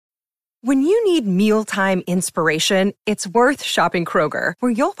When you need mealtime inspiration, it's worth shopping Kroger,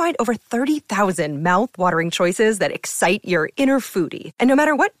 where you'll find over 30,000 mouth-watering choices that excite your inner foodie. And no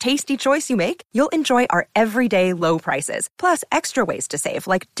matter what tasty choice you make, you'll enjoy our everyday low prices, plus extra ways to save,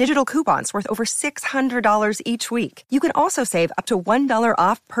 like digital coupons worth over $600 each week. You can also save up to $1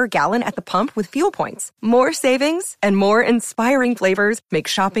 off per gallon at the pump with fuel points. More savings and more inspiring flavors make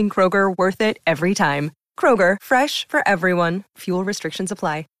shopping Kroger worth it every time. Kroger, fresh for everyone. Fuel restrictions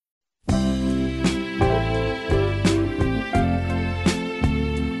apply.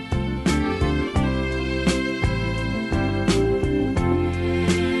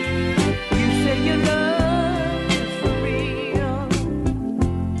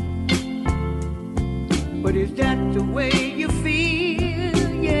 But is that the way you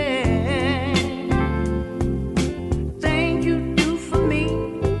feel? Yeah. Things you do for me,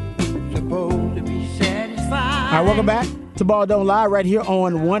 supposed to be satisfied. All right, welcome back to Ball Don't Lie right here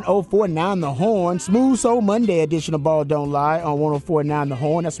on 104.9 The Horn. Smooth Soul Monday edition of Ball Don't Lie on 104.9 The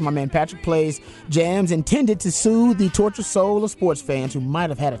Horn. That's where my man Patrick plays jams intended to soothe the tortured soul of sports fans who might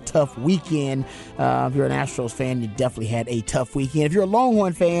have had a tough weekend. If you're an Astros fan, you definitely had a tough weekend. If you're a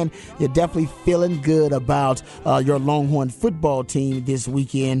Longhorn fan, you're definitely feeling good about your Longhorn football team this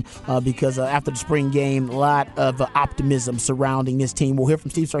weekend because after the spring game, a lot of optimism surrounding this team. We'll hear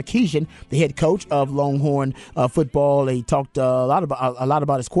from Steve Sarkisian, the head coach of Longhorn football. He talked a lot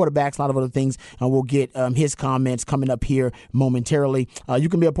about his quarterbacks, a lot of other things. We'll get his comments coming up here momentarily. You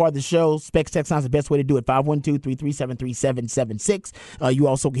can be a part of the show. Specs Text Line is the best way to do it. 512-337-3776. You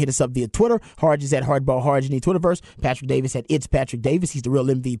also can hit us up via Twitter. Harge is at Hardball Harge in the Twitterverse. Patrick Davis at It's Patrick Davis. He's the real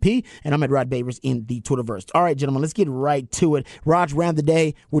MVP. And I'm at Rod Babers in the Twitterverse. All right, gentlemen, let's get right to it. Raj, round the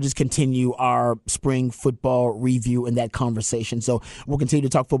day, we'll just continue our spring football review and that conversation. So we'll continue to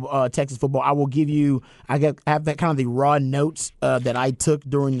talk football, Texas football. I will give you, I have that kind of the raw notes that I took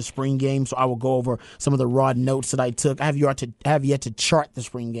during the spring game. So I will go over some of the raw notes that I took. I have yet to chart the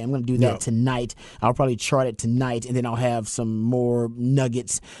spring game. I'm going to do that tonight. I'll probably chart it tonight, and then I'll have some more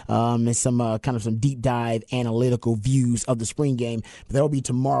nuggets and some kind of some deep dive analytical views of the spring game. But that'll be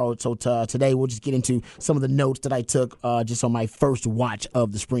tomorrow. So today we'll just get into some of the notes that I took just on my first watch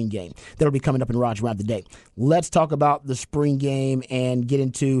of the spring game. That'll be coming up in Roger Round the Day. Let's talk about the spring game and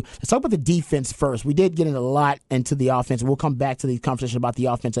let's talk about the defense first. We did get in a lot into the offense. We'll come back to the conversation about the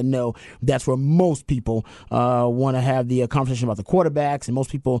offense. I know that's where most people want to have the conversation about the quarterbacks, and most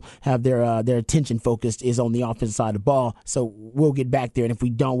people have their attention focused is on the offensive side of the ball. So we'll get back there, and if we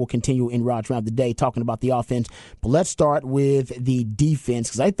don't, we'll continue in Roger Round the Day talking about the offense. But let's start with the defense,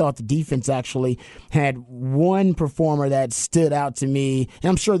 because I thought the defense actually had one performer that stood out to me, and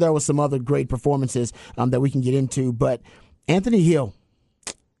I'm sure there was some other great performances that we can get into, but Anthony Hill.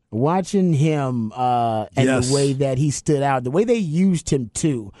 Watching him and the way that he stood out, the way they used him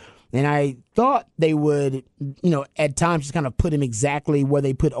too. And I thought they would, at times just kind of put him exactly where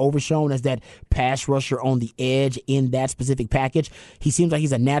they put Overshown as that pass rusher on the edge in that specific package. He seems like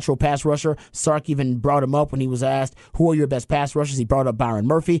he's a natural pass rusher. Sark even brought him up when he was asked, who are your best pass rushers? He brought up Byron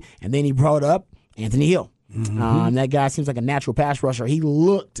Murphy, and then he brought up Anthony Hill. Mm-hmm. That guy seems like a natural pass rusher. He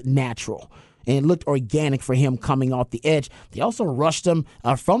looked natural. And it looked organic for him coming off the edge. They also rushed him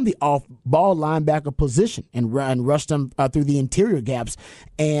from the off-ball linebacker position and rushed him through the interior gaps.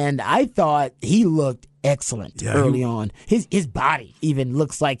 And I thought he looked excellent early on. His body even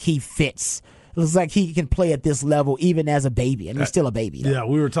looks like he fits. It looks like he can play at this level even as a baby. And he's still a baby. Yeah,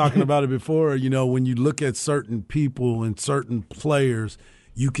 we were talking about it before. When you look at certain people and certain players,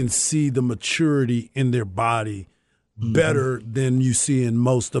 you can see the maturity in their body better than you see in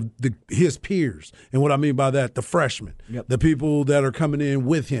most of his peers. And what I mean by that, the freshmen, the people that are coming in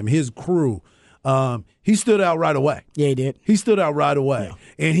with him, his crew. He stood out right away. Yeah, he did. He stood out right away.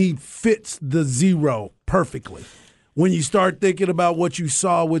 Yeah. And he fits the zero perfectly. When you start thinking about what you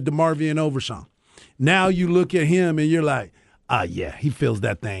saw with DeMarvion Overshown, now you look at him and you're like, he fills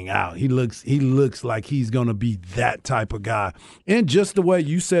that thing out. He looks like he's going to be that type of guy. And just the way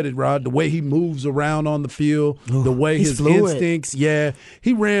you said it, Rod, the way he moves around on the field, the way his fluid instincts,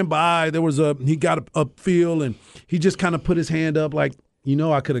 he ran by. He got upfield, and he just kind of put his hand up like,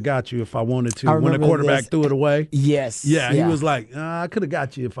 I could have got you if I wanted to. When the quarterback threw it away. Yes. Yeah, he was like, I could have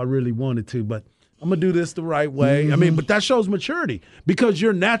got you if I really wanted to, but I'm going to do this the right way. Mm-hmm. But that shows maturity because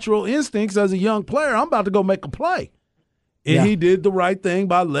your natural instincts as a young player, I'm about to go make a play. And he did the right thing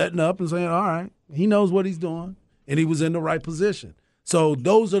by letting up and saying, all right, he knows what he's doing, and he was in the right position. So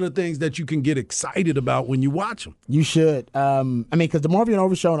those are the things that you can get excited about when you watch him. You should. Because DeMarvion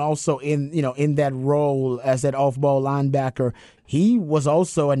Overshown also in that role as that off-ball linebacker, he was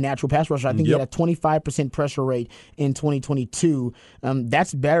also a natural pass rusher. I think he had a 25% pressure rate in 2022.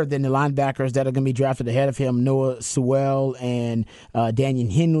 That's better than the linebackers that are going to be drafted ahead of him, Noah Sewell and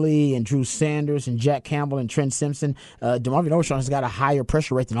Daniel Henley and Drew Sanders and Jack Campbell and Trent Simpson. DeMarvion Overshown has got a higher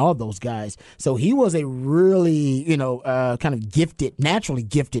pressure rate than all of those guys. So he was a really, kind of gifted, naturally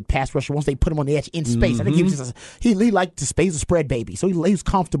gifted pass rusher once they put him on the edge in space. I think he liked to space, a spread baby. So he was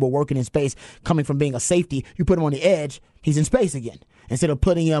comfortable working in space, coming from being a safety. You put him on the edge, he's in space again, instead of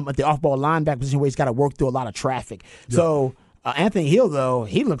putting him at the off-ball linebacker position where he's got to work through a lot of traffic. Yeah. So Anthony Hill, though,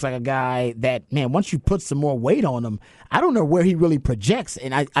 he looks like a guy that, man, once you put some more weight on him, I don't know where he really projects.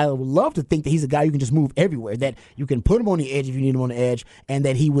 And I would love to think that he's a guy you can just move everywhere, that you can put him on the edge if you need him on the edge, and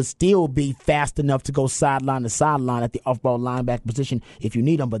that he would still be fast enough to go sideline to sideline at the off-ball linebacker position if you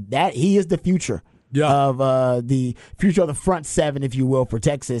need him. But that he is the future of the future of the front seven, if you will, for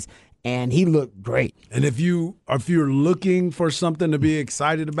Texas. And he looked great. And if you're looking for something to be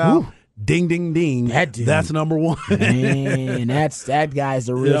excited about, ding, ding, ding, that's number one. Man, that guy's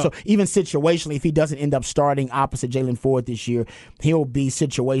a real. So even situationally, if he doesn't end up starting opposite Jalen Ford this year, he'll be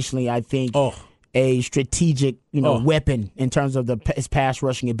situationally, I think, a strategic, weapon in terms of his pass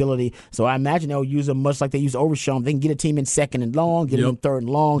rushing ability. So I imagine they'll use him much like they use Overshown. They can get a team in second and long, get him in third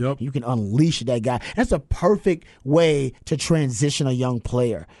and long. You can unleash that guy. That's a perfect way to transition a young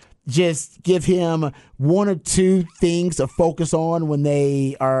player. Just give him one or two things to focus on when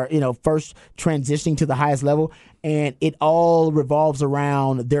they are, first transitioning to the highest level. And it all revolves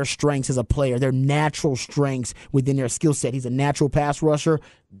around their strengths as a player, their natural strengths within their skill set. He's a natural pass rusher.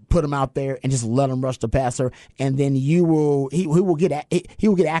 Put him out there and just let him rush the passer, and then he will get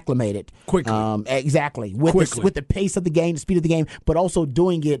acclimated quickly. Exactly with the pace of the game, the speed of the game, but also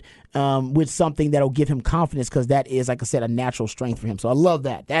doing it with something that'll give him confidence, because that is, like I said, a natural strength for him. So I love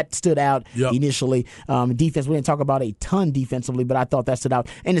that. That stood out initially. Defense, we didn't talk about a ton defensively, but I thought that stood out.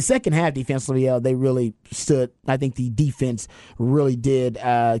 In the second half, defensively, they really stood. I think the defense really did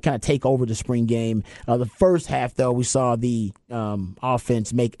kind of take over the spring game. The first half, though, we saw the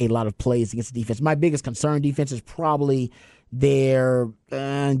offense make a lot of plays against the defense. My biggest concern, defense, is probably they're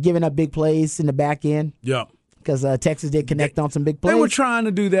giving up big plays in the back end. Yeah. Because Texas did connect on some big plays. They were trying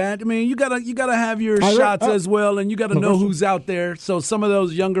to do that. I mean, you gotta have your shots as well, and you gotta know who's out there. So some of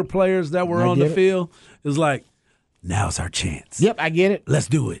those younger players that were on the field is like, now's our chance. Yep, I get it. Let's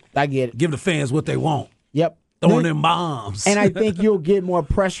do it. I get it. Give the fans what they want. Yep. Throwing them bombs. And I think you'll get more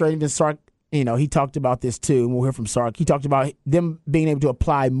pressure. Even Sark, he talked about this too, and we'll hear from Sark. He talked about them being able to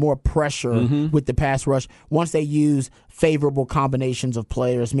apply more pressure with the pass rush once they use favorable combinations of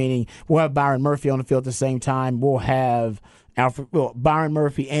players, meaning we'll have Byron Murphy on the field at the same time. We'll have Byron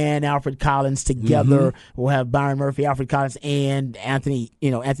Murphy and Alfred Collins together. We'll have Byron Murphy, Alfred Collins, and Anthony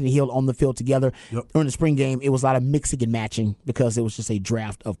Hill on the field together. During the spring game, it was a lot of mixing and matching because it was just a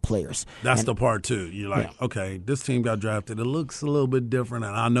draft of players. That's the part, too. You're like, okay, this team got drafted. It looks a little bit different,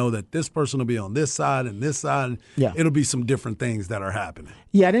 and I know that this person will be on this side and this side. And it'll be some different things that are happening.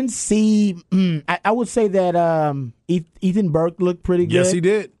 Yeah, I didn't see I would say that Ethan Burke looked pretty good. Yes, he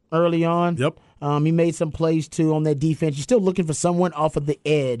did. Early on. Yep. He made some plays, too, on that defense. You're still looking for someone off of the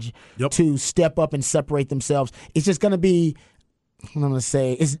edge to step up and separate themselves. It's just going to be, I'm going to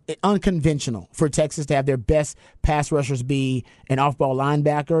say, it's unconventional for Texas to have their best pass rushers be an off-ball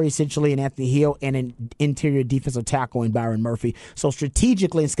linebacker, essentially, in Anthony Hill, and an interior defensive tackle in Byron Murphy. So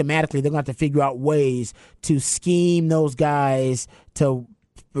strategically and schematically, they're going to have to figure out ways to scheme those guys to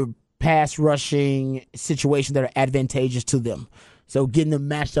pass rushing situations that are advantageous to them. So getting them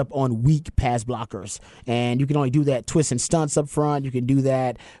matched up on weak pass blockers. And you can only do that twists and stunts up front. You can do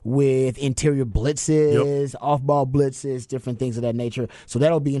that with interior blitzes, off-ball blitzes, different things of that nature. So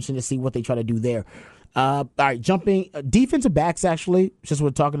that'll be interesting to see what they try to do there. All right, jumping defensive backs, actually, just we're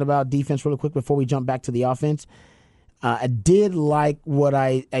talking about defense really quick before we jump back to the offense. I did like what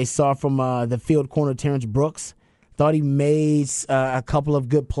I saw from the field corner, Terrence Brooks. Thought he made a couple of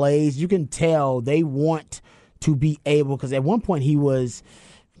good plays. You can tell they want to be able, because at one point he was,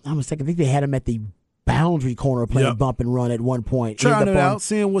 I think they had him at the boundary corner playing bump and run at one point. Trying it out,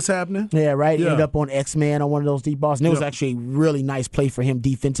 seeing what's happening. Yeah, right. Yeah. Ended up on X-Man on one of those deep balls. And it was actually a really nice play for him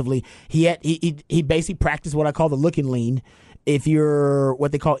defensively. He basically practiced what I call the look and lean. If you're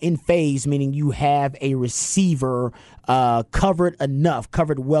what they call in phase, meaning you have a receiver covered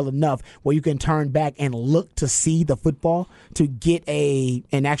well enough where you can turn back and look to see the football to get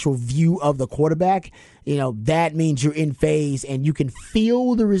an actual view of the quarterback, that means you're in phase and you can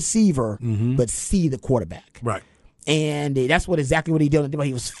feel the receiver but see the quarterback. Right. And that's exactly what he did.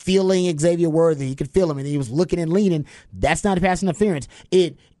 He was feeling Xavier Worthy. He could feel him, and he was looking and leaning. That's not pass interference.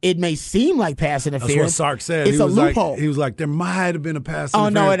 It may seem like pass interference. That's what Sark said. It's a loophole. He was like, there might have been a pass interference. Oh,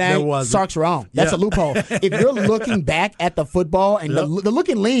 no, it ain't. There wasn't. Sark's wrong. That's a loophole. If you're looking back at the football, and the look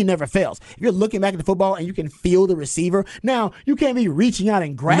and lean never fails. If you're looking back at the football and you can feel the receiver, now you can't be reaching out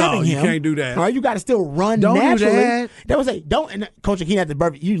and grabbing him. No, you can't do that. All right, you got to still run don't naturally. Do that. Was and Coach Akeem had the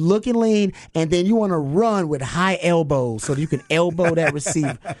burp. You look and lean, and then you want to run with high elbows so that you can elbow that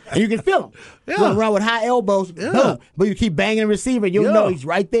receiver. And you can feel him. Yeah. You want to run with high elbows, boom. But you keep banging the receiver, you'll know he's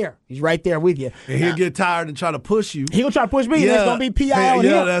right there. He's right there with you. And he'll get tired and try to push you. He'll try to push me. Yeah. There's going to be PI on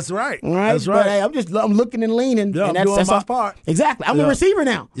him. Yeah, that's right. All right. That's right. But, hey, I'm looking and leaning. Yeah, and I'm doing my all. part. Exactly. I'm a receiver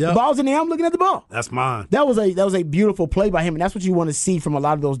now. Yeah. The ball's in the air. I'm looking at the ball. That's mine. That was a beautiful play by him, and that's what you want to see from a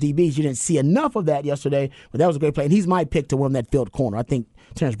lot of those DBs. You didn't see enough of that yesterday, but that was a great play. And he's my pick to win that field corner. I think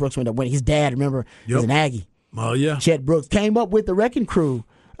Terrence Brooks ended up winning. His dad, remember, was an Aggie. Oh, yeah. Chet Brooks came up with the Wrecking Crew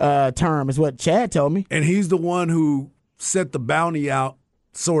term, is what Chad told me. And he's the one who set the bounty out,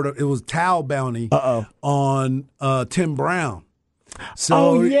 sort of. It was towel bounty on Tim Brown.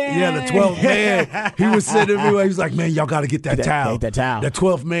 So, the 12th man, he was sitting everywhere. He was like, man, y'all got to get that towel. That towel. That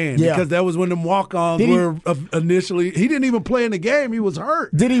 12th man. Yeah. Because that was when them walk-ons were initially. He didn't even play in the game. He was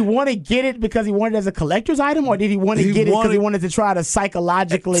hurt. Did he want to get it because he wanted it as a collector's item, or did he want to get it because he wanted to try to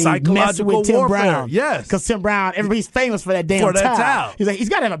psychologically mess with Tim Brown? Yes. Because Tim Brown, everybody's famous for that damn towel. He's like, he's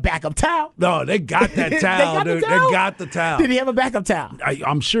got to have a backup towel. No, they got that towel, dude. They got the towel. Did he have a backup towel?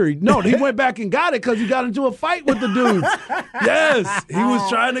 I'm sure. He went back and got it because he got into a fight with the dude. Yes. He was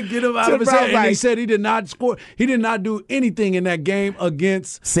trying to get him out of his head. And he said he did not score. He did not do anything in that game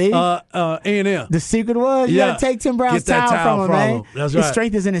against A&M. The secret was you got to take Tim Brown's towel from him, man. That's right. His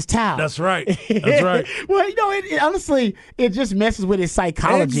strength is in his towel. That's right. That's right. Well, honestly, it just messes with his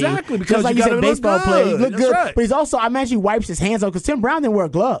psychology. Exactly. Because just like you said, baseball player, he looked good. Right. But he's also, I imagine he wipes his hands off because Tim Brown didn't wear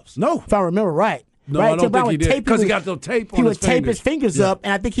gloves. No. If I remember right. No, right? I don't think he did. Because he got the tape on his fingers. He would tape his fingers up,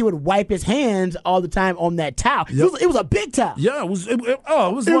 and I think he would wipe his hands all the time on that towel. Yep. It was a big towel. Yeah, it was one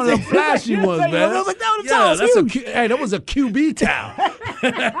of the flashy ones, man. I was like, no, the towel was huge. That was a QB towel.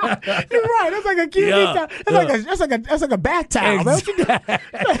 You're right. That's like a QB towel. That's like a bath towel. Exactly.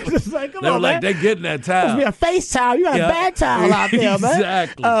 It's like, come on, man. Like, they're getting that towel. It must be a face towel. You got a bad towel out there, man.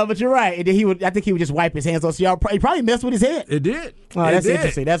 Exactly. But you're right. And then I think he would just wipe his hands off. So he probably messed with his head. It did. Oh, that's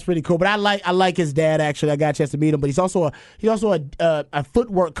interesting. That's pretty cool. But I like his dad, actually. I got a chance to meet him. But he's also a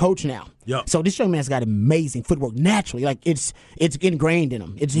footwork coach now. Yep. So this young man's got amazing footwork naturally. Like it's ingrained in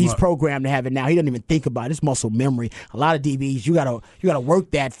him. He's programmed to have it now. He doesn't even think about it. It's muscle memory. A lot of DBs, you gotta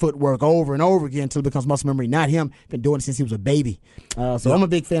work that footwork over and over again until it becomes muscle memory. Not him. Been doing it since he was a baby. I'm a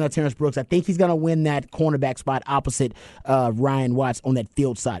big fan of Terrence Brooks. I think he's gonna win that cornerback spot opposite Ryan Watts on that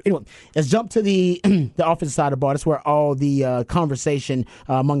field side. Anyway, let's jump to the offensive side of the ball. That's where all the conversation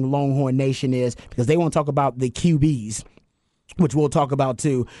among the Longhorn Nation is, because they want to talk about the QBs, which we'll talk about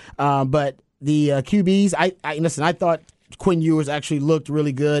too. But the QBs, I thought Quinn Ewers actually looked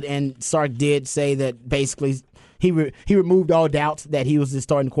really good, and Sark did say that basically he removed all doubts that he was the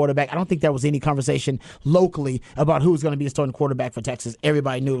starting quarterback. I don't think there was any conversation locally about who was going to be the starting quarterback for Texas.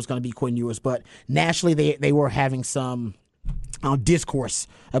 Everybody knew it was going to be Quinn Ewers, but nationally they were having some discourse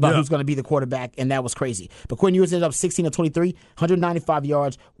about who's going to be the quarterback, and that was crazy. But Quinn Ewers ended up 16 of 23, 195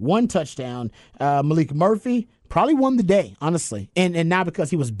 yards, 1 touchdown. Malik Murphy probably won the day, honestly. And not because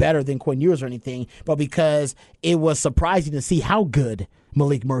he was better than Quinn Ewers or anything, but because it was surprising to see how good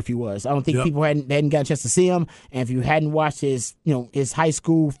Malik Murphy was. I don't think people hadn't got a chance to see him, and if you hadn't watched his high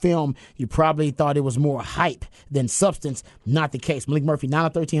school film, you probably thought it was more hype than substance. Not the case. Malik Murphy, 9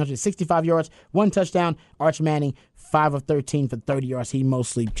 of 13, 165 yards, 1 touchdown. Arch Manning, 5 of 13 for 30 yards. He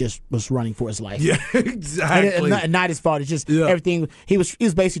mostly just was running for his life. Yeah, exactly. And not his fault. It's just everything. He was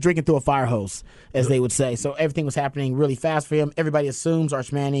basically drinking through a fire hose, as they would say. So everything was happening really fast for him. Everybody assumes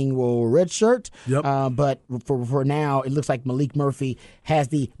Arch Manning will redshirt. But for now, it looks like Malik Murphy has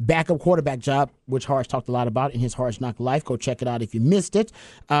the backup quarterback job, which Harsh talked a lot about in his Harsh Knock Life. Go check it out if you missed it.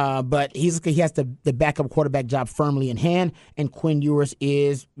 But he has the backup quarterback job firmly in hand, and Quinn Ewers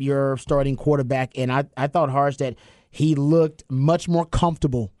is your starting quarterback. And I thought, Harsh, that he looked much more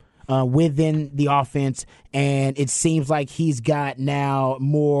comfortable within the offense, and it seems like he's got now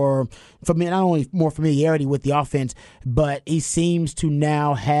not only more familiarity with the offense, but he seems to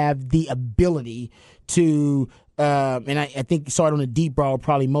now have the ability to and I think you saw it on the deep ball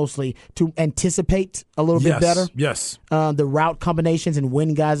probably mostly, to anticipate a little bit better. Yes. The route combinations and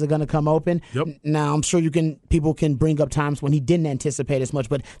when guys are going to come open. Yep. Now, I'm sure people can bring up times when he didn't anticipate as much,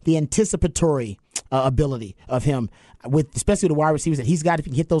 but the anticipatory ability of him, with especially the wide receivers that he's got. If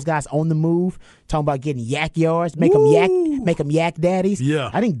he can hit those guys on the move, talking about getting yak yards, make them yak daddies. Yeah.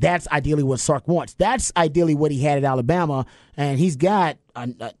 I think that's ideally what Sark wants. That's ideally what he had at Alabama, and he's got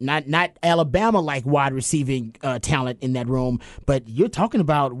not Alabama-like wide receiving talent in that room, but you're talking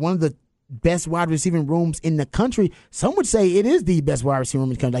about one of the best wide receiving rooms in the country. Some would say it is the best wide receiving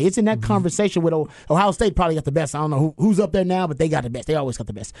room in the country. Like, it's in that conversation with Ohio State. Probably got the best. I don't know who's up there now, but they got the best. They always got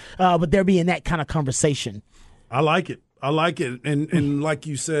the best. But they're being that kind of conversation. I like it. And like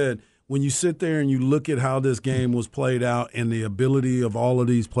you said, when you sit there and you look at how this game was played out and the ability of all of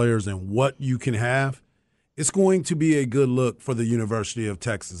these players and what you can have, it's going to be a good look for the University of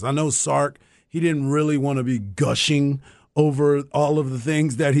Texas. I know Sark, he didn't really want to be gushing over all of the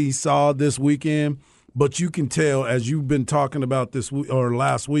things that he saw this weekend, but you can tell, as you've been talking about this or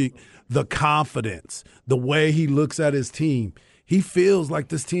last week, the confidence, the way he looks at his team. He feels like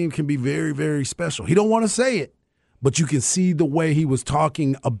this team can be very, very special. He don't want to say it, but you can see the way he was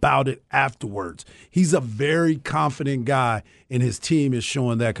talking about it afterwards. He's a very confident guy, and his team is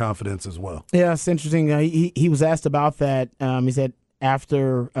showing that confidence as well. Yeah, it's interesting. He was asked about that. He said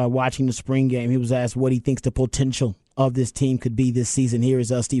after watching the spring game, he was asked what he thinks the potential of this team could be this season. Here is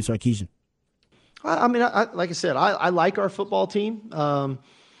Steve Sarkisian. I mean, like I said, I like our football team.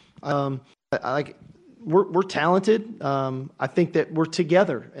 We're talented. I think that we're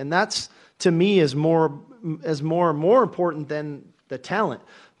together, and that's, to me, is more and more important than the talent.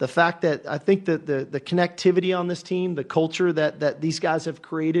 The fact that I think that the connectivity on this team, the culture that these guys have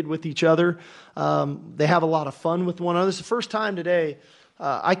created with each other, they have a lot of fun with one another. It's the first time today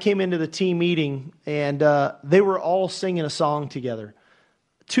I came into the team meeting, and they were all singing a song together.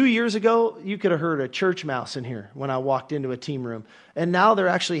 2 years ago, you could have heard a church mouse in here when I walked into a team room. And now they're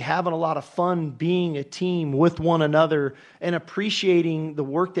actually having a lot of fun being a team with one another and appreciating the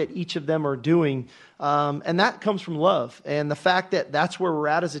work that each of them are doing. And that comes from love. And the fact that that's where we're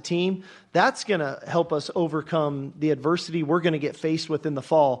at as a team, that's going to help us overcome the adversity we're going to get faced with in the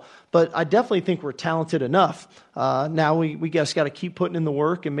fall. But I definitely think we're talented enough. Now we just got to keep putting in the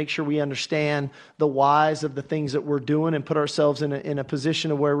work and make sure we understand the whys of the things that we're doing and put ourselves in a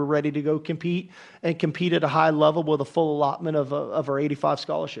position of where we're ready to go compete at a high level with a full allotment of our 85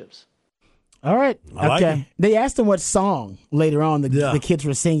 scholarships. All right. Like okay. They asked him what song later on the kids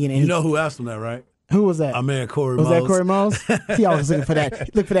were singing. And you know who asked him that, right? Who was that? Our man Corey Mose. Was that Corey Mose? He always looking for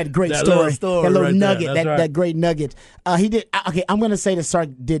that. Look for that great story. That little right nugget. That great nugget. He did. Okay, I'm going to say that Sark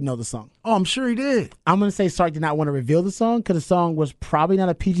did know the song. Oh, I'm sure he did. I'm going to say Sark did not want to reveal the song because the song was probably not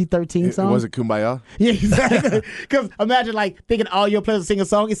a PG-13 song. Was it Kumbaya? Yeah, exactly. Because imagine thinking all your players sing a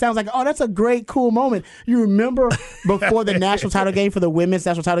song. It sounds like, oh, that's a great, cool moment. You remember before the national title game, for the women's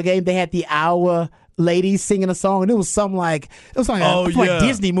national title game, they had the Iowa ladies singing a song, and it was something like a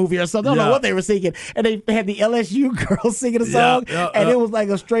Disney movie or something. I don't know what they were singing, and they had the LSU girls singing a song, and it was like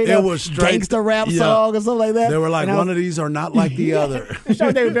a straight gangster rap song or something like that. They were like, one of these are not like the other.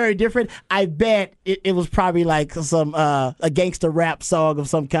 So they were very different. I bet it was probably like some a gangster rap song of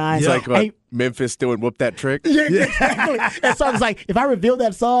some kind. It's like Memphis doing Whoop That Trick. Yeah, exactly. And so I was like, if I reveal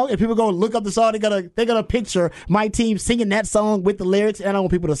that song and people go look up the song, they're gonna picture my team singing that song with the lyrics, and I don't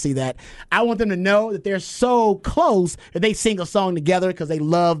want people to see that. I want them to know that they're so close that they sing a song together because they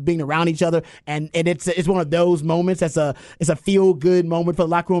love being around each other, and it's one of those moments. It's a feel good moment for the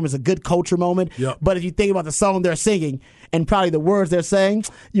locker room. It's a good culture moment. Yep. But if you think about the song they're singing and probably the words they're saying,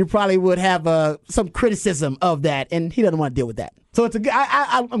 you probably would have some criticism of that, and he doesn't want to deal with that. So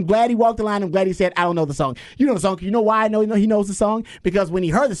I'm glad he walked the line. I'm glad he said, I don't know the song. You know the song. You know why I know he knows the song? Because when he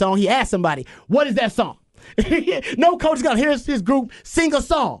heard the song, he asked somebody, what is that song? No coach is going to hear his group sing a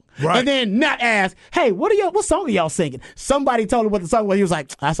song. Right. And then not ask, hey, what song are y'all singing? Somebody told him what the song was. He was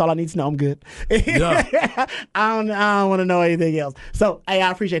like, that's all I need to know. I'm good. Yeah. I don't want to know anything else. So, hey,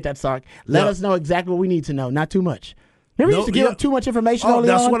 I appreciate that, Sark. Let us know exactly what we need to know. Not too much. Remember, he used to give up too much information early on?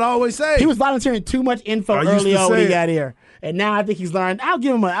 That's what I always say. He was volunteering too much info early on when he got here. And now I think he's learned. I'm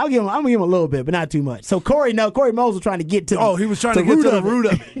gonna give him a little bit, but not too much. So Corey Mose was trying to get to. He was trying to get to the root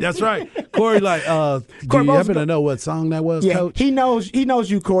of it. That's right. Corey, do you happen to know what song that was, Coach? He knows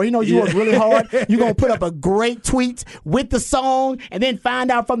you, Corey. He knows you work really hard. You're gonna put up a great tweet with the song, and then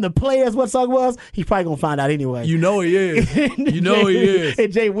find out from the players what song it was. He's probably gonna find out anyway. You know he is. He is.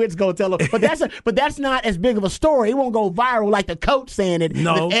 And Jay Witt's gonna tell him. But that's not as big of a story. It won't go viral like the coach saying it.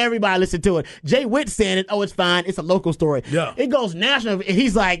 No. Everybody listen to it. Jay Witt saying it. Oh, it's fine. It's a local story. Yeah. It goes national, and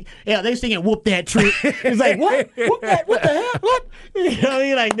he's like, yeah, they singing "Whoop That Trick." He's like, what? Whoop that? What the hell? What? You know,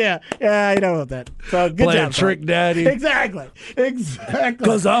 he's like, yeah, you know about that. So good Playing job, Trick Sark. Daddy. Exactly.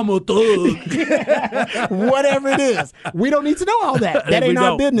 Because I'm a thug. Whatever it is, we don't need to know all that. That ain't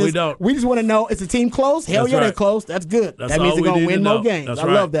our business. We don't. We just want to know, is the team close? Hell That's yeah, they're right. close. That's good. That's that means all they're we going to need win to more know. games. That's I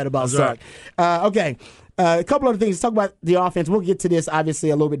right. love that about That's Sark. Okay. A couple other things. Talk about the offense. We'll get to this, obviously,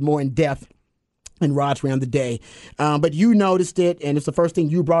 a little bit more in depth in Raj Around the Day. But you noticed it, and it's the first thing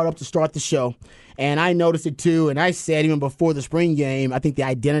you brought up to start the show. And I noticed it too, and I said even before the spring game, I think the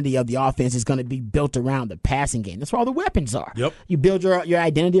identity of the offense is going to be built around the passing game. That's where all the weapons are. Yep. You build your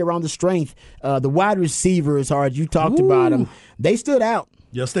identity around the strength. The wide receivers, Hard, you talked about them. They stood out.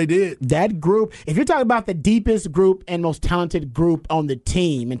 Yes, they did. That group, if you're talking about the deepest group and most talented group on the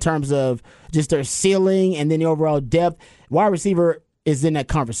team in terms of just their ceiling and then the overall depth, wide receiver is in that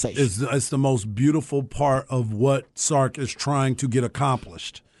conversation. It's the most beautiful part of what Sark is trying to get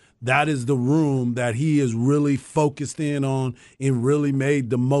accomplished. That is the room that he is really focused in on and really made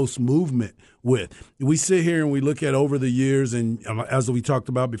the most movement with. We sit here and we look at over the years, and as we talked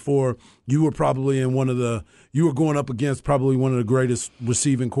about before, you were probably you were going up against probably one of the greatest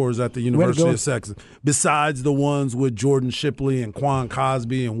receiving corps at the University of Texas, besides the ones with Jordan Shipley and Quan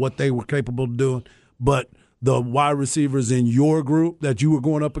Cosby and what they were capable of doing. But the wide receivers in your group that you were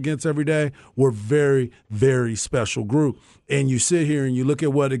going up against every day were very, very special group. And you sit here and you look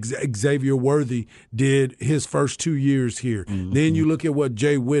at what Xavier Worthy did his first 2 years here. Mm-hmm. Then you look at what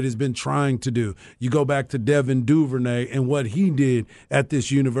Jay Witt has been trying to do. You go back to Devin Duvernay and what he did at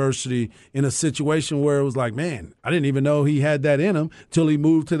this university in a situation where it was like, man, I didn't even know he had that in him till he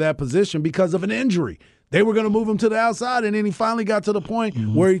moved to that position because of an injury. They were going to move him to the outside, and then he finally got to the point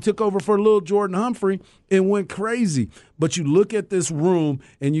where he took over for little Jordan Humphrey and went crazy. But you look at this room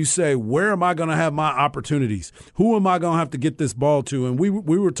and you say, where am I going to have my opportunities? Who am I going to have to get this ball to? And we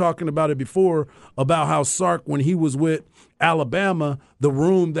were talking about it before about how Sark, when he was with Alabama, the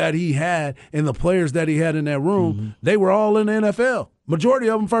room that he had and the players that he had in that room, they were all in the NFL. Majority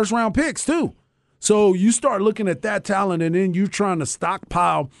of them first-round picks, too. So you start looking at that talent, and then you trying to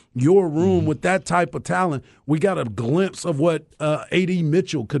stockpile your room with that type of talent. We got a glimpse of what A.D.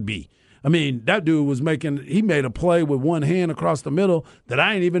 Mitchell could be. I mean, that dude he made a play with one hand across the middle that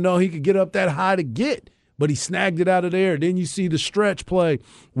I didn't even know he could get up that high to get, but he snagged it out of there. Then you see the stretch play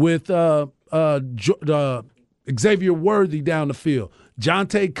with Xavier Worthy down the field.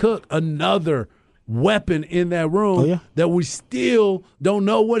 Jonte Cook, another weapon in that room that we still don't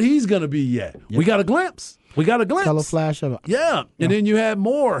know what he's going to be yet. Yep. We got a glimpse. Color flash of it. Yeah. And then you had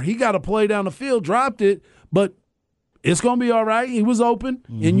Moore. He got a play down the field, dropped it, but it's going to be all right. He was open,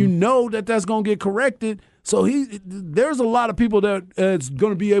 and you know that's going to get corrected. So there's a lot of people that is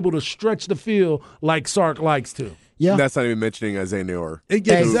going to be able to stretch the field like Sark likes to. Yeah. That's not even mentioning Isaiah Newer.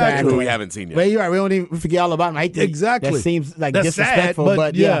 Exactly. Who we haven't seen yet. Well, you're right. We don't even forget all about him. I hate that. Exactly. That seems like That's disrespectful, sad,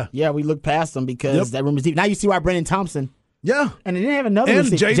 but yeah, we look past them because that room is deep. Now you see why Brennan Thompson. Yeah. And they didn't have another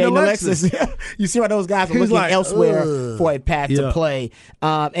and receiver, Jaden Alexis. You see why those guys are looking elsewhere for a path to play.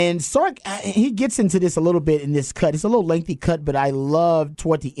 And Sark, he gets into this a little bit in this cut. It's a little lengthy cut, but I love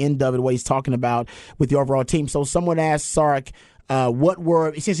toward the end of it what he's talking about with the overall team. So someone asked Sark, what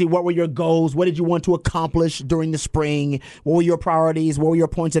were your goals? What did you want to accomplish during the spring? What were your priorities? What were your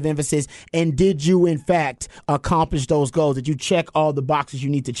points of emphasis? And did you, in fact, accomplish those goals? Did you check all the boxes you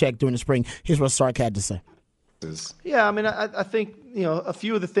need to check during the spring? Here's what Sark had to say. Yeah, I mean, I think, a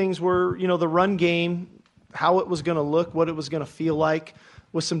few of the things were, the run game, how it was going to look, what it was going to feel like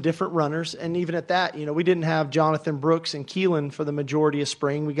with some different runners. And even at that, we didn't have Jonathan Brooks and Keelan for the majority of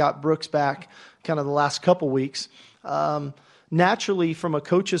spring. We got Brooks back kind of the last couple weeks. Naturally, from a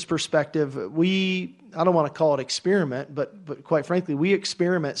coach's perspective, I don't want to call it experiment, but quite frankly, we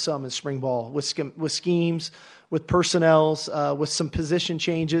experiment some in spring ball with schemes, with personnels, with some position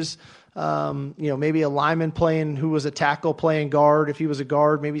changes. Maybe a lineman who was a tackle playing guard. If he was a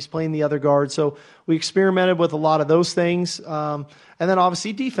guard, maybe he's playing the other guard. So we experimented with a lot of those things. And then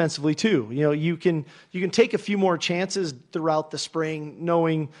obviously defensively too. You can take a few more chances throughout the spring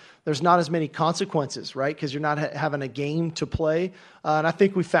knowing there's not as many consequences, right? Because you're not having a game to play. And I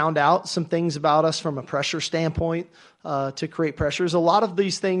think we found out some things about us from a pressure standpoint to create pressures. A lot of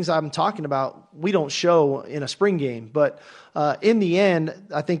these things I'm talking about, we don't show in a spring game. But in the end,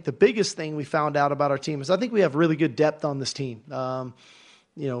 I think the biggest thing we found out about our team is I think we have really good depth on this team.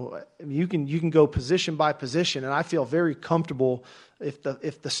 You can go position by position, and I feel very comfortable if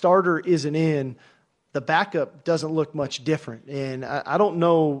the starter isn't in, the backup doesn't look much different. And I don't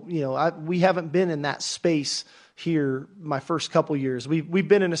know, we haven't been in that space here my first couple years. We've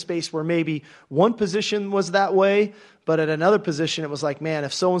been in a space where maybe one position was that way, but at another position it was like, man,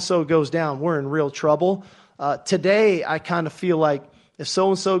 if so-and-so goes down, we're in real trouble. Today, I kind of feel like if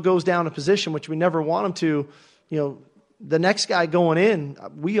so-and-so goes down a position, which we never want them to, the next guy going in,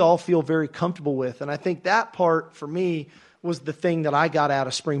 we all feel very comfortable with. And I think that part for me was the thing that I got out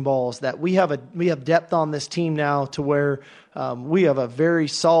of spring ball, is that we have depth on this team now to where we have a very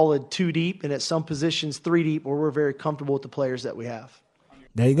solid 2 deep, and at some positions 3 deep, where we're very comfortable with the players that we have.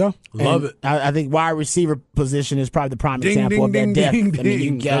 There you go. Love it. I think wide receiver position is probably the prime Ding, example ding, of that ding, depth. ding, I mean, you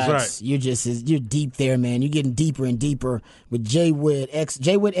ding. guys, That's right. you're deep there, man. You're getting deeper and deeper with Jay Witt,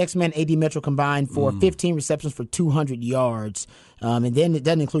 X-Men, AD Metro combined for 15 receptions for 200 yards. And then it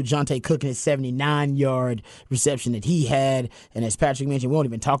doesn't include Jonte Cook and his 79-yard reception that he had. And as Patrick mentioned, we won't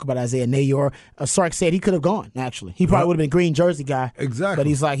even talk about Isaiah Nayor. Sark said he could have gone, actually. He probably would have been a green jersey guy. Exactly. But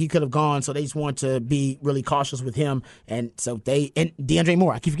he's like, he could have gone, so they just want to be really cautious with him. And so and DeAndre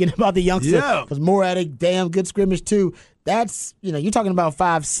Moore. I keep forgetting about the youngster. Yeah. Because Moore had a damn good scrimmage, too. That's, you're talking about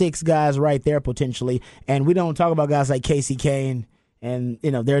 5-6 guys right there, potentially. And we don't talk about guys like Casey Kane and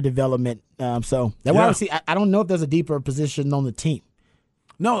their development. So that wide receiver, I don't know if there's a deeper position on the team.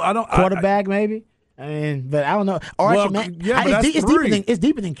 No, I don't. Quarterback, maybe. I mean, but I don't know. Arch, man, yeah, but it's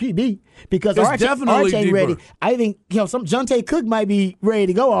deeper than QB because Arch ain't ready. I think Jonte Cook might be ready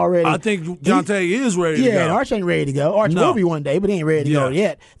to go already. I think Jonte is ready to go. Yeah, and Arch ain't ready to go. Arch will be one day, but he ain't ready to go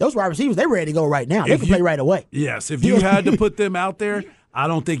yet. Those wide receivers, they're ready to go right now. They can play right away. Yes, if you had to put them out there, I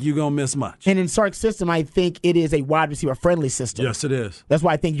don't think you're going to miss much. And in Sark's system, I think it is a wide receiver friendly system. Yes, it is. That's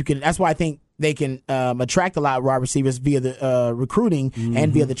why I think they can attract a lot of wide receivers via the recruiting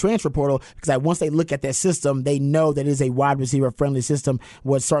and via the transfer portal, because once they look at that system, they know that it is a wide receiver friendly system.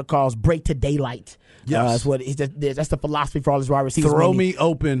 What Sark calls break to daylight. Yes, that's the philosophy for all his wide receivers. Throw me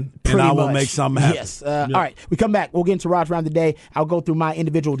open, and I will make something happen. Yes. All right, we come back. We'll get into Rod's Round the Day. I'll go through my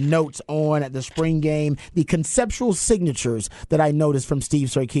individual notes on the spring game, the conceptual signatures that I noticed from Steve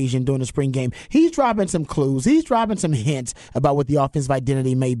Sarkisian during the spring game. He's dropping some clues. He's dropping some hints about what the offensive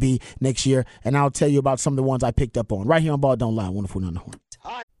identity may be next year, and I'll tell you about some of the ones I picked up on right here on Ball Don't Lie. Wonderful on the Horn.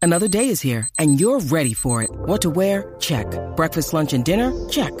 Another day is here, and you're ready for it. What to wear? Check. Breakfast, lunch, and dinner?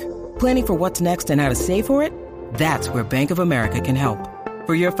 Check. Planning for what's next and how to save for it? That's where Bank of America can help.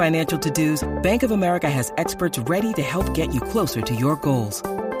 For your financial to-dos, Bank of America has experts ready to help get you closer to your goals.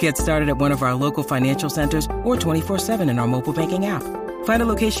 Get started at one of our local financial centers or 24/7 in our mobile banking app. Find a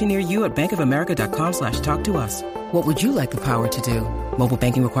location near you at bankofamerica.com/talktous. What would you like the power to do? Mobile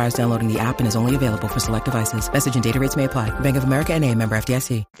banking requires downloading the app and is only available for select devices. Message and data rates may apply. Bank of America NA, member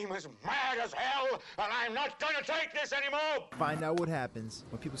FDIC. He was mad as hell, and I'm not going to take this anymore. Find out what happens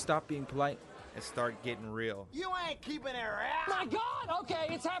when people stop being polite and start getting real. You ain't keeping it real. My God! Okay,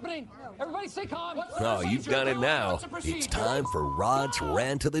 it's happening. Everybody stay calm. Oh, you've done it now. It's time for Rod's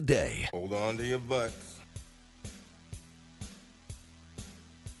Rant of the Day. Hold on to your butts.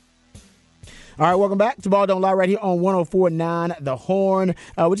 All right, welcome back to Ball Don't Lie right here on 104.9 The Horn.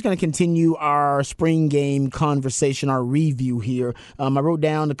 We're just going to continue our spring game conversation, our review here. I wrote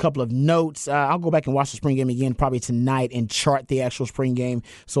down a couple of notes. I'll go back and watch the spring game again probably tonight and chart the actual spring game.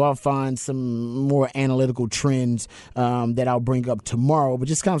 So I'll find some more analytical trends that I'll bring up tomorrow. But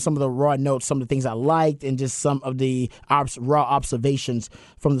just kind of some of the raw notes, some of the things I liked, and just some of the raw observations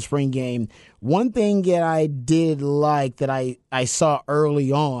from the spring game. One thing that I did like that I saw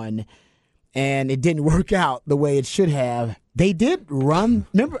early on, and it didn't work out the way it should have. They did run.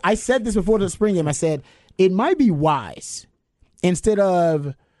 Remember, I said this before the spring game. I said it might be wise, instead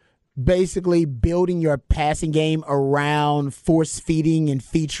of basically building your passing game around force feeding and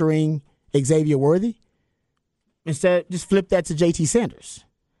featuring Xavier Worthy, instead just flip that to JT Sanders.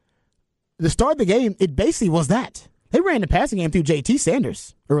 The start of the game, it basically was that. They ran the passing game through JT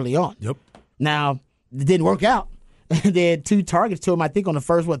Sanders early on. Yep. Now, it didn't work out. They had 2 targets to him, I think, on the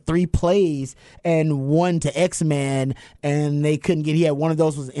first, 3 plays, and 1 to X-Man, and they couldn't get. He had one of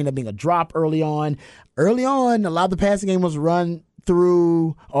those ended up being a drop early on. Early on, a lot of the passing game was run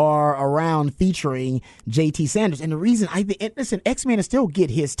through or around featuring JT Sanders. And the reason listen, X-Man will still get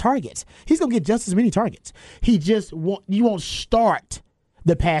his targets. He's going to get just as many targets. He just you won't start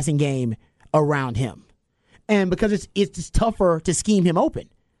the passing game around him. And because it's just tougher to scheme him open.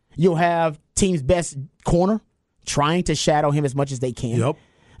 You'll have team's best corner trying to shadow him as much as they can. Yep.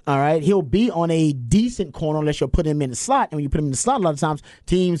 All right. He'll be on a decent corner unless you'll put him in the slot. And when you put him in the slot, a lot of times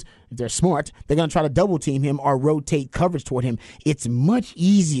teams, if they're smart, they're going to try to double team him or rotate coverage toward him. It's much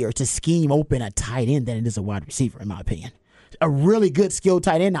easier to scheme open a tight end than it is a wide receiver, in my opinion. a really good skilled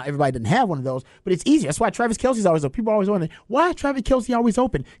tight end. Now, everybody doesn't have one of those, but it's easier. That's why Travis Kelce's always open. People are always wondering, why is Travis Kelce always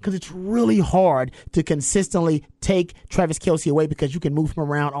open? Because it's really hard to consistently take Travis Kelce away because you can move him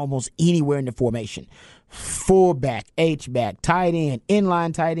around almost anywhere in the formation. Fullback, H-back, tight end,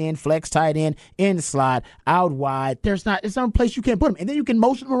 inline tight end, flex tight end, in the slot, out wide. There's no place you can't put him. And then you can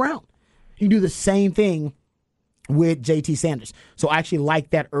motion him around. You can do the same thing with JT Sanders. So I actually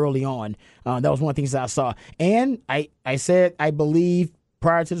liked that early on. That was one of the things that I saw. And I said, I believe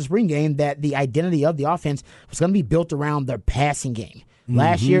prior to the spring game that the identity of the offense was going to be built around their passing game.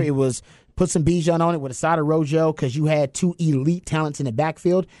 Last year it was put some Bijan on it with Asada Rojo because you had two elite talents in the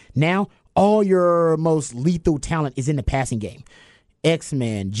backfield. Now all your most lethal talent is in the passing game.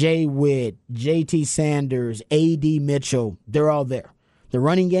 X-Man, Jay Witt, JT Sanders, A.D. Mitchell, they're all there. The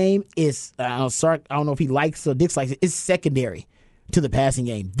running game is, I don't know if he likes or dislikes it, it's secondary to the passing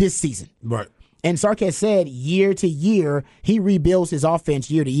game this season. Right. And Sark has said year to year, he rebuilds his offense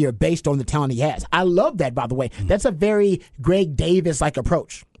year to year based on the talent he has. I love that, by the way. That's a very Greg Davis-like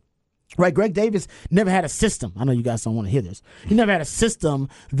approach. Right, Greg Davis never had a system. I know you guys don't want to hear this. He never had a system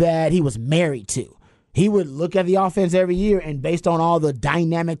that he was married to. He would look at the offense every year, and based on all the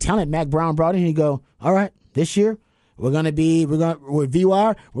dynamic talent Mac Brown brought in, he'd go, all right, this year, with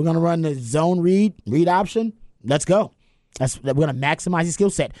VOR, we're going to run the zone read option. Let's go. We're going to maximize his skill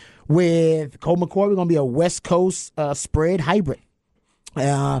set. With Colt McCoy, we're going to be a West Coast spread hybrid. He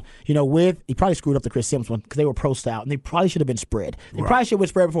probably screwed up the Chris Sims one because they were pro style, and they probably should have been spread. They probably should have been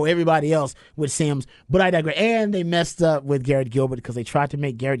spread before everybody else with Sims, but I digress. And they messed up with Garrett Gilbert because they tried to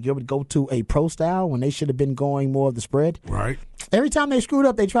make Garrett Gilbert go to a pro style when they should have been going more of the spread. Right. Every time they screwed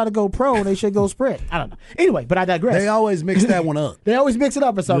up, they try to go pro, and they should go spread. I don't know. Anyway, but I digress. They always mix that one up. They always mix it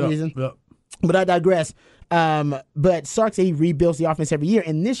up for some reason. Yep. But I digress. But Sark said he rebuilds the offense every year.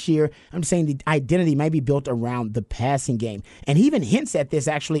 And this year, I'm saying the identity might be built around the passing game. And he even hints at this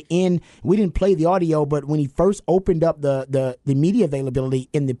actually we didn't play the audio, but when he first opened up the media availability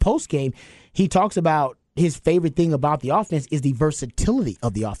in the post game, he talks about his favorite thing about the offense is the versatility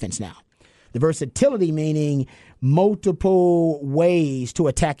of the offense now. The versatility meaning multiple ways to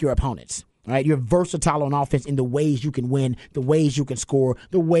attack your opponents. Right, you're versatile on offense in the ways you can win, the ways you can score,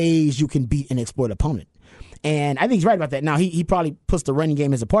 the ways you can beat and exploit an opponent. And I think he's right about that. Now, he probably puts the running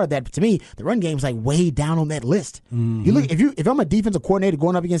game as a part of that, but to me, the run game is like way down on that list. Mm-hmm. You look if I'm a defensive coordinator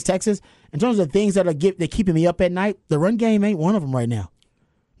going up against Texas, in terms of things that they're keeping me up at night, the run game ain't one of them right now.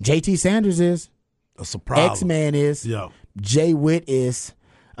 JT Sanders is. That's a problem. X-Man is. Yeah. Jay Witt is.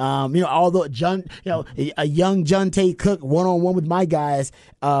 Although a young John Tate Cook one-on-one with my guys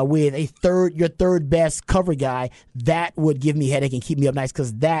with your third best cover guy, that would give me a headache and keep me up nice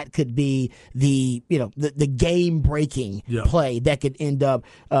because that could be the game-breaking play that could end up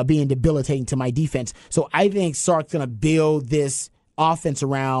being debilitating to my defense. So I think Sark's going to build this offense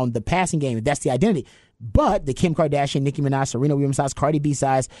around the passing game, if that's the identity. But the Kim Kardashian, Nicki Minaj, Serena Williams size, Cardi B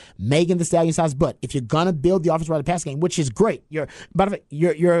size, Megan Thee Stallion size. But if you're gonna build the offense around the passing game, which is great, your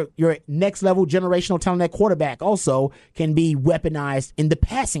next level generational talent at quarterback also can be weaponized in the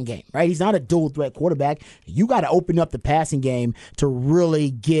passing game. Right? He's not a dual threat quarterback. You got to open up the passing game to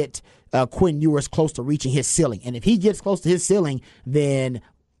really get Quinn Ewers close to reaching his ceiling. And if he gets close to his ceiling, then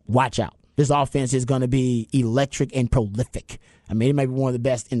watch out. This offense is going to be electric and prolific. I mean, it might be one of the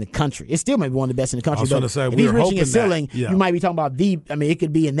best in the country. It still might be one of the best in the country. I was going to say, if he's reaching his ceiling, you might be talking about it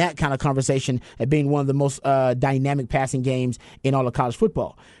could be in that kind of conversation at being one of the most dynamic passing games in all of college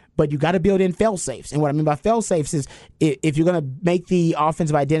football. But you got to build in fail-safes. And what I mean by fail-safes is if you're going to make the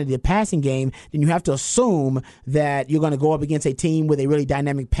offensive identity a passing game, then you have to assume that you're going to go up against a team with a really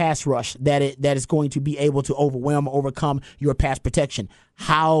dynamic pass rush that is going to be able to overwhelm or overcome your pass protection.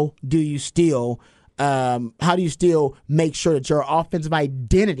 How do you still make sure that your offensive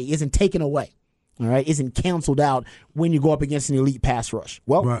identity isn't taken away, all right, isn't canceled out when you go up against an elite pass rush?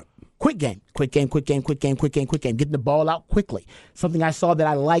 Well, right. Quick game. Getting the ball out quickly. Something I saw that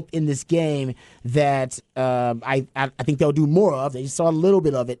I liked in this game that I think they'll do more of. They saw a little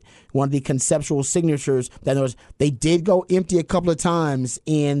bit of it. One of the conceptual signatures that was they did go empty a couple of times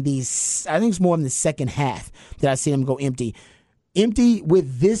I think it's more in the second half that I see them go empty. Empty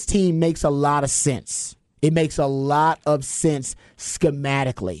with this team makes a lot of sense. It makes a lot of sense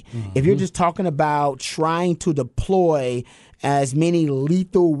schematically. Mm-hmm. If you're just talking about trying to deploy as many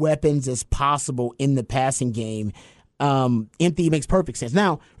lethal weapons as possible in the passing game, empty makes perfect sense.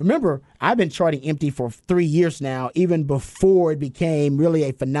 Now, remember, I've been charting empty for 3 years now, even before it became really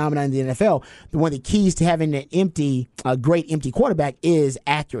a phenomenon in the NFL. One of the keys to having a great empty quarterback is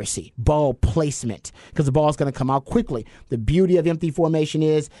accuracy, ball placement, because the ball is going to come out quickly. The beauty of empty formation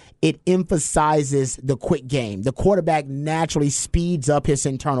is it emphasizes the quick game. The quarterback naturally speeds up his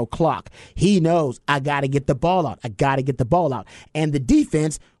internal clock. He knows, I got to get the ball out. I got to get the ball out. And the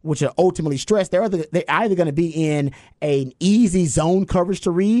defense, which are ultimately stressed, they're either going to be in an easy zone coverage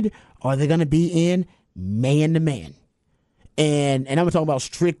to read, or they're going to be in man-to-man. And I'm talking about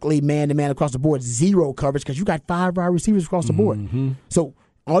strictly man-to-man across the board, zero coverage, because you got 5 wide receivers across the board. Mm-hmm. So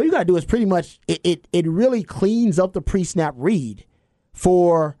all you got to do is pretty much, it really cleans up the pre-snap read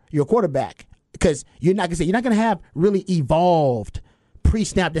for your quarterback, because you're not going to have really evolved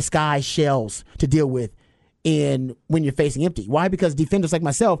pre-snap disguise shells to deal with when you're facing empty. Why? Because defenders like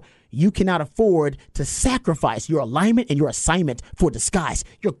myself, you cannot afford to sacrifice your alignment and your assignment for disguise.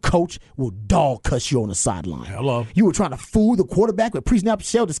 Your coach will dog cuss you on the sideline. Hello. You were trying to fool the quarterback with pre-snap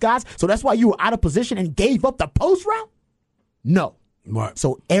shell disguise, so that's why you were out of position and gave up the post route? No. Right.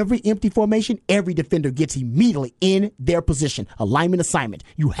 So every empty formation, every defender gets immediately in their position. Alignment assignment.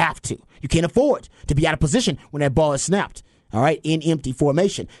 You have to. You can't afford to be out of position when that ball is snapped. All right, in empty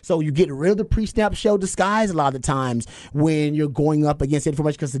formation. So you get rid of the pre-snap shell disguise a lot of the times when you're going up against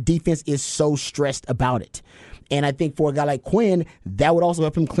information, because the defense is so stressed about it. And I think for a guy like Quinn, that would also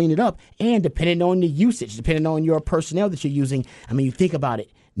help him clean it up. And depending on the usage, depending on your personnel that you're using, I mean, you think about it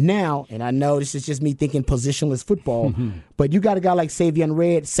now, and I know this is just me thinking positionless football, but you got a guy like Savion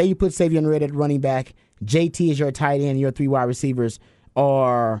Red. Say you put Savion Red at running back, JT is your tight end, and your 3 wide receivers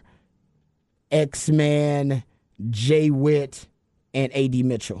are X-Man, Jay Witt, and A.D.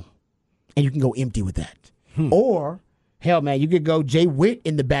 Mitchell. And you can go empty with that. Or, hell, man, you could go Jay Witt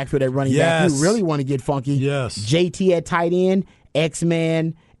in the backfield at running back. You really want to get funky. Yes. JT at tight end,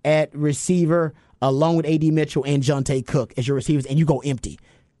 X-Man at receiver, along with A.D. Mitchell and Jonte Cook as your receivers, and you go empty.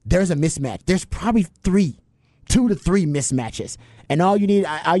 There's a mismatch. There's probably 2 to 3 mismatches. And all you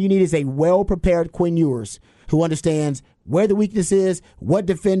need is a well-prepared Quinn Ewers who understands where the weakness is, what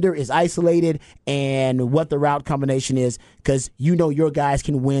defender is isolated, and what the route combination is, because you know your guys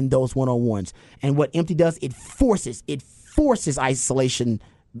can win those one-on-ones. And what empty does, it forces isolation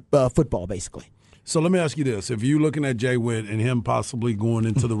football, basically. So let me ask you this. If you're looking at Jay Witt and him possibly going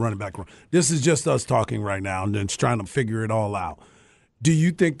into the running back room, this is just us talking right now and then trying to figure it all out. Do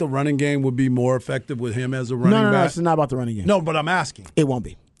you think the running game would be more effective with him as a running back? No, it's not about the running game. No, but I'm asking. It won't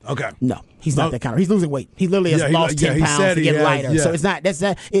be. Okay. No, he's not that kind of. He's losing weight. He literally has lost 10 pounds to get lighter. So it's not.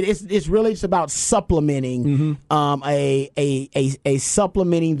 It's really just about supplementing,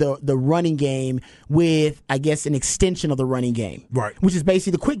 supplementing the running game with, I guess, an extension of the running game, right? Which is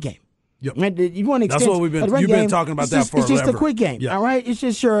basically the quick game. Yep. You want to extend. That's what you've been talking about that for It's just forever. a quick game, all right? It's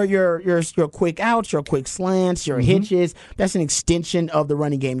just your quick outs, your quick slants, your hitches. That's an extension of the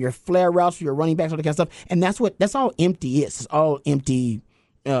running game. Your flare routes for your running backs, all that kind of stuff. And that's all empty is. It's all empty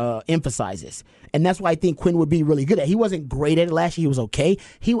emphasizes. And that's why I think Quinn would be really good at it. He wasn't great at it last year. He was okay.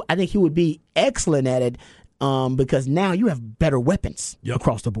 I think he would be excellent at it because now you have better weapons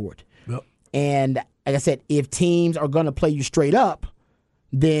across the board. Yep. And like I said, if teams are going to play you straight up,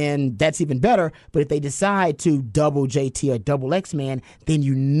 then that's even better. But if they decide to double JT or double X-Man, then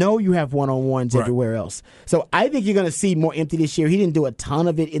you know you have one-on-ones everywhere else. So I think you're going to see more empty this year. He didn't do a ton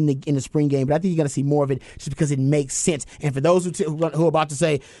of it in the spring game, but I think you're going to see more of it just because it makes sense. And for those who are about to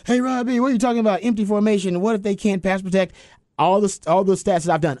say, hey, Robbie, what are you talking about? Empty formation. What if they can't pass protect? All those stats that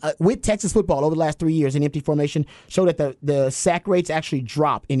I've done with Texas football over the last 3 years in empty formation show that the sack rates actually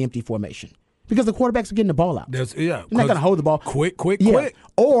drop in empty formation. Because the quarterbacks are getting the ball out. They're not going to hold the ball. Quick.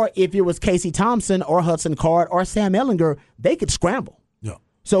 Or if it was Casey Thompson or Hudson Card or Sam Ehlinger, they could scramble. Yeah.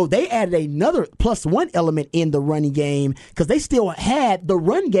 So they added another +1 element in the running game because they still had the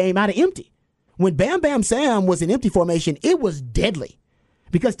run game out of empty. When Bam Bam Sam was in empty formation, it was deadly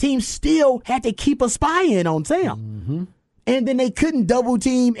because teams still had to keep a spy in on Sam. Mm-hmm. And then they couldn't double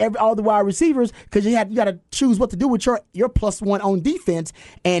team all the wide receivers because you got to choose what to do with your +1 on defense.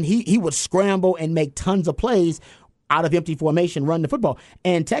 And he would scramble and make tons of plays out of empty formation, run the football.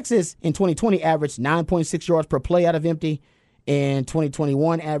 And Texas in 2020 averaged 9.6 yards per play out of empty. In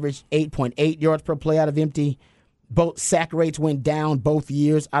 2021 averaged 8.8 yards per play out of empty. Both sack rates went down both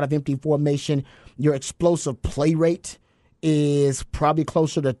years out of empty formation. Your explosive play rate is probably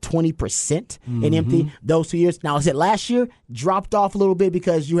closer to 20% in empty those 2 years. Now, I said last year dropped off a little bit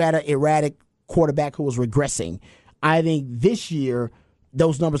because you had an erratic quarterback who was regressing. I think this year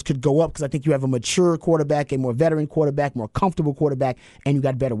those numbers could go up because I think you have a mature quarterback, a more veteran quarterback, more comfortable quarterback, and you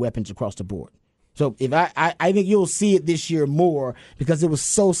got better weapons across the board. So if I think you'll see it this year more because it was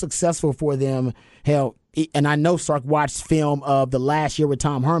so successful for them. Hell, and I know Sark watched film of the last year with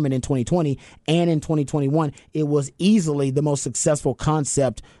Tom Herman in 2020 and in 2021. It was easily the most successful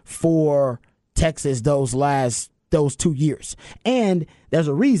concept for Texas those 2 years. And there's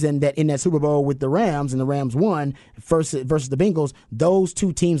a reason that in that Super Bowl with the Rams, and the Rams won versus the Bengals, those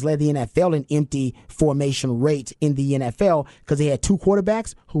two teams led the NFL in empty formation rate in the NFL because they had two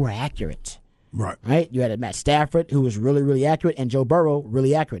quarterbacks who were accurate. Right. You had Matt Stafford, who was really, really accurate, and Joe Burrow,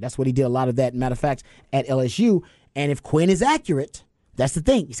 really accurate. That's what he did a lot of that, matter of fact, at LSU. And if Quinn is accurate, that's the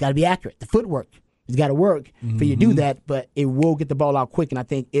thing. He's got to be accurate. The footwork. It's got to work for you to do that, but it will get the ball out quick, and I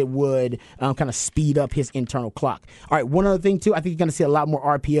think it would kind of speed up his internal clock. All right, one other thing, too, I think you're going to see a lot more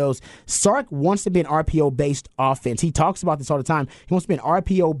RPOs. Sark wants to be an RPO-based offense. He talks about this all the time. He wants to be an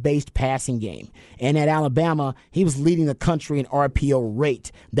RPO-based passing game. And at Alabama, he was leading the country in RPO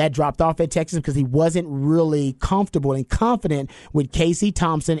rate. That dropped off at Texas because he wasn't really comfortable and confident with Casey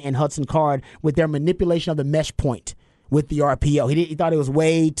Thompson and Hudson Card with their manipulation of the mesh point with the RPO. He thought it was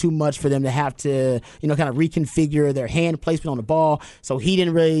way too much for them to have to, kind of reconfigure their hand placement on the ball. So he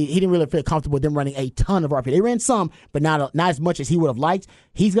didn't really feel comfortable with them running a ton of RPO. They ran some, but not as much as he would have liked.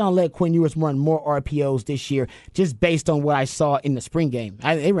 He's going to let Quinn Ewers run more RPOs this year, just based on what I saw in the spring game.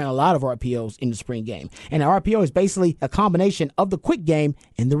 They ran a lot of RPOs in the spring game. And the RPO is basically a combination of the quick game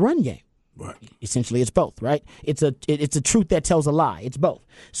and the run game. Right. Essentially, it's both, right? It's a truth that tells a lie. It's both.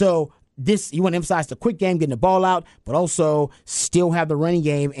 So you want to emphasize the quick game, getting the ball out, but also still have the running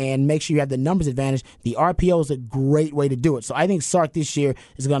game and make sure you have the numbers advantage. The RPO is a great way to do it. So I think Sark this year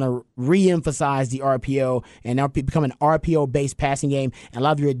is going to re-emphasize the RPO and now become an RPO-based passing game. And a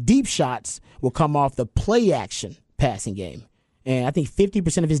lot of your deep shots will come off the play-action passing game. And I think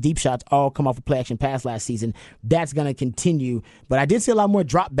 50% of his deep shots all come off a play-action pass last season. That's going to continue. But I did see a lot more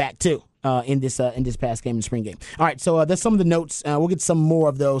drop back, too. In this past game, in the spring game. All right, so that's some of the notes. We'll get some more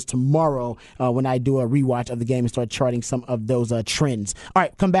of those tomorrow when I do a rewatch of the game and start charting some of those trends. All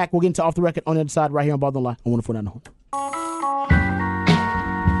right, come back. We'll get into Off the Record on the other side right here on Ball Don't Lie on 104.9 The Horn.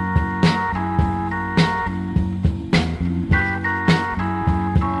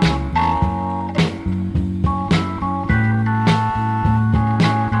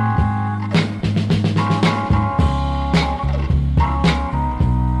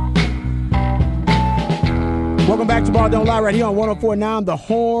 Welcome back to Ball Don't Lie right here on 104.9 The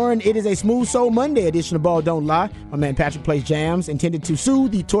Horn. It is a Smooth Soul Monday edition of Ball Don't Lie. My man Patrick plays jams intended to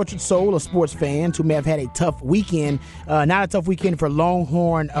soothe the tortured soul of sports fans who may have had a tough weekend. Not a tough weekend for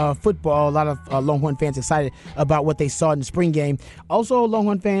Longhorn football. A lot of Longhorn fans excited about what they saw in the spring game. Also,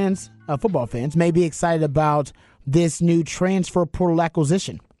 Longhorn fans, football fans, may be excited about this new transfer portal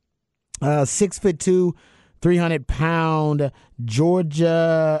acquisition. 6'2", 300-pound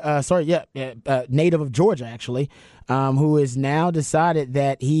native of Georgia, actually, who has now decided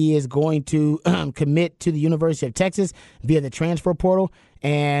that he is going to commit to the University of Texas via the transfer portal.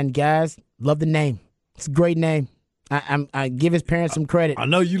 And, guys, love the name. It's a great name. I give his parents some credit. I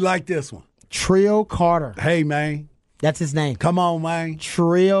know you like this one. Trill Carter. Hey, man. That's his name. Come on, man.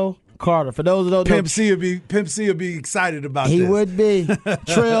 Trill Carter. For those of those, Pimp C will be excited about this. He would be.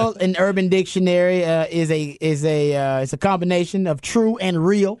 Trill in Urban Dictionary is a combination of true and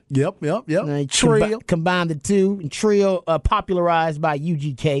real. Yep. Trill. Combine the two. And Trill, popularized by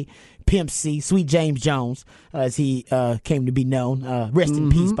UGK. Pimp C, Sweet James Jones, as he came to be known. Rest in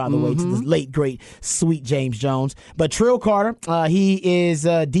peace, by the way, to the late, great Sweet James Jones. But Trill Carter, he is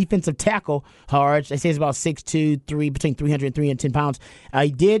defensive tackle, Harge. They say he's about 6'2", between 300 and 310 pounds.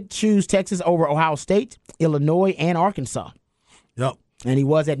 He did choose Texas over Ohio State, Illinois, and Arkansas. Yep. And he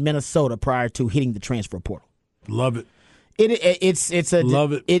was at Minnesota prior to hitting the transfer portal. Love it.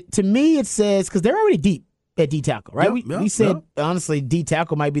 Love it. To me, it says, because they're already deep at D tackle, right? We said, honestly, D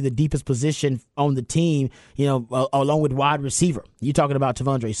tackle might be the deepest position on the team, along with wide receiver. You're talking about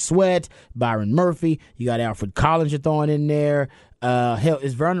Tavondre Sweat, Byron Murphy. You got Alfred Collins you're throwing in there. Hell,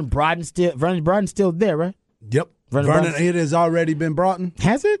 is Vernon Broughton still there, right? Yep. Vernon, it has already been brought in.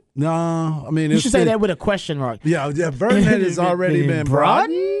 Has it? No, I mean, you should say that with a question mark. Yeah, Vernon has already been brought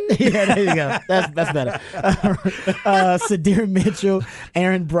in. Yeah, there you go. That's better. Sadir Mitchell,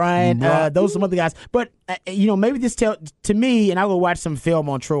 Aaron Bryant, those are some other guys. But maybe this to me, and I will watch some film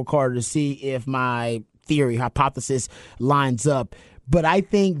on Trill Carter to see if my hypothesis lines up. But I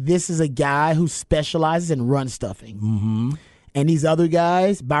think this is a guy who specializes in run stuffing. Mm-hmm. And these other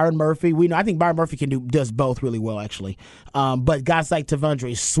guys, Byron Murphy, I think Byron Murphy does both really well, actually. But guys like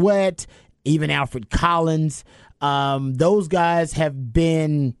Tavondre Sweat, even Alfred Collins, those guys have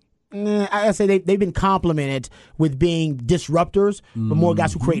been I say they've been complimented with being disruptors, but more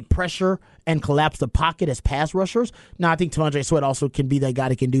guys who create pressure and collapse the pocket as pass rushers. Now, I think T'Vondre Sweat also can be that guy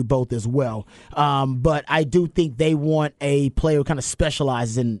that can do both as well. But I do think they want a player who kind of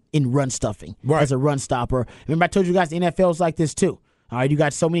specializes in run stuffing as a run stopper. Remember, I told you guys the NFL is like this too. All right, you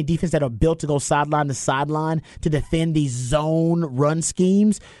got so many defense that are built to go sideline to sideline to defend these zone run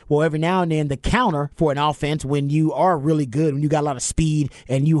schemes. Well, every now and then the counter for an offense, when you are really good, when you got a lot of speed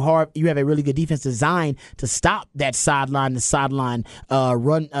and you have a really good defense designed to stop that sideline to sideline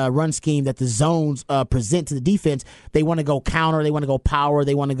run scheme that the zones present to the defense, they want to go counter, they want to go power,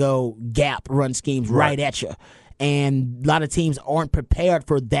 they want to go gap run schemes right at you. And a lot of teams aren't prepared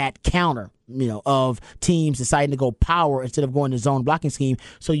for that counter, of teams deciding to go power instead of going to zone blocking scheme.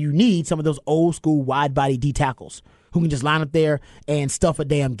 So you need some of those old school wide body D tackles who can just line up there and stuff a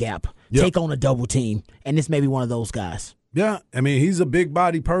damn gap, take on a double team. And this may be one of those guys. Yeah, I mean, he's a big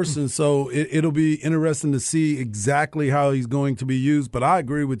body person, so it'll be interesting to see exactly how he's going to be used. But I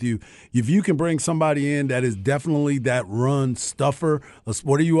agree with you. If you can bring somebody in that is definitely that run stuffer,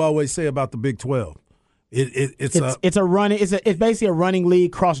 what do you always say about the Big 12? It's basically a running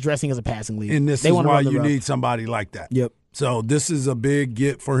league cross-dressing as a passing league. And this is why you need somebody like that. Yep. So this is a big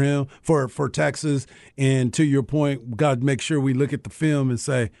get for him, for Texas. And to your point, we've got to make sure we look at the film and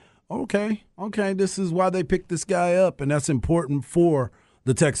say, okay, this is why they picked this guy up. And that's important for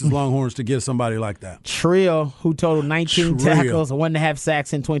the Texas Longhorns to get somebody like that. Trill, who totaled 19 tackles and 1.5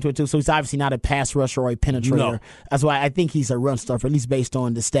 sacks in 2022. So he's obviously not a pass rusher or a penetrator. No. That's why I think he's a run stuffer, at least based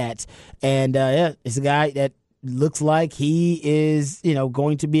on the stats. And, it's a guy that looks like he is,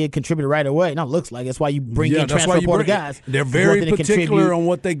 going to be a contributor right away. Not looks like. That's why you bring in transfer portal guys. They're very particular on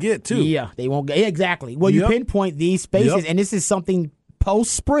what they get, too. Yeah, they won't get. Yeah, exactly. Well, you pinpoint these spaces, and this is something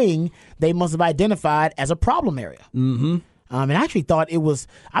post-spring they must have identified as a problem area. Mm-hmm. And I actually thought it was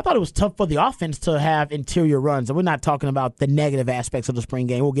tough for the offense to have interior runs. And we're not talking about the negative aspects of the spring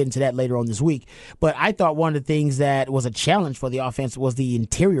game. We'll get into that later on this week. But I thought one of the things that was a challenge for the offense was the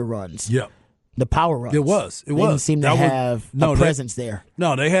interior runs. Yeah. The power runs. It was. They didn't seem to have a presence there.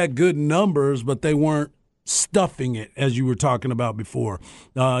 No, they had good numbers, but they weren't stuffing it, as you were talking about before.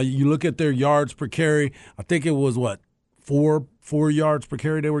 You look at their yards per carry. I think it was, four yards per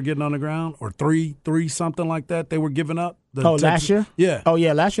carry they were getting on the ground, or three, something like that they were giving up. Last year? Yeah. Oh,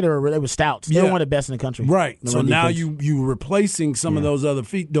 yeah, last year they were stouts. They were one of the best in the country. Right. So now you replacing some of those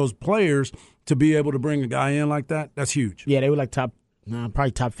those players to be able to bring a guy in like that, that's huge. Yeah, they were like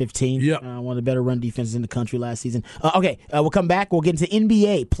probably top 15. Yeah. One of the better run defenses in the country last season. We'll come back. We'll get into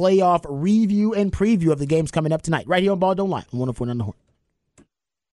NBA playoff review and preview of the games coming up tonight, right here on Ball Don't Lie on 104.9 The Horn.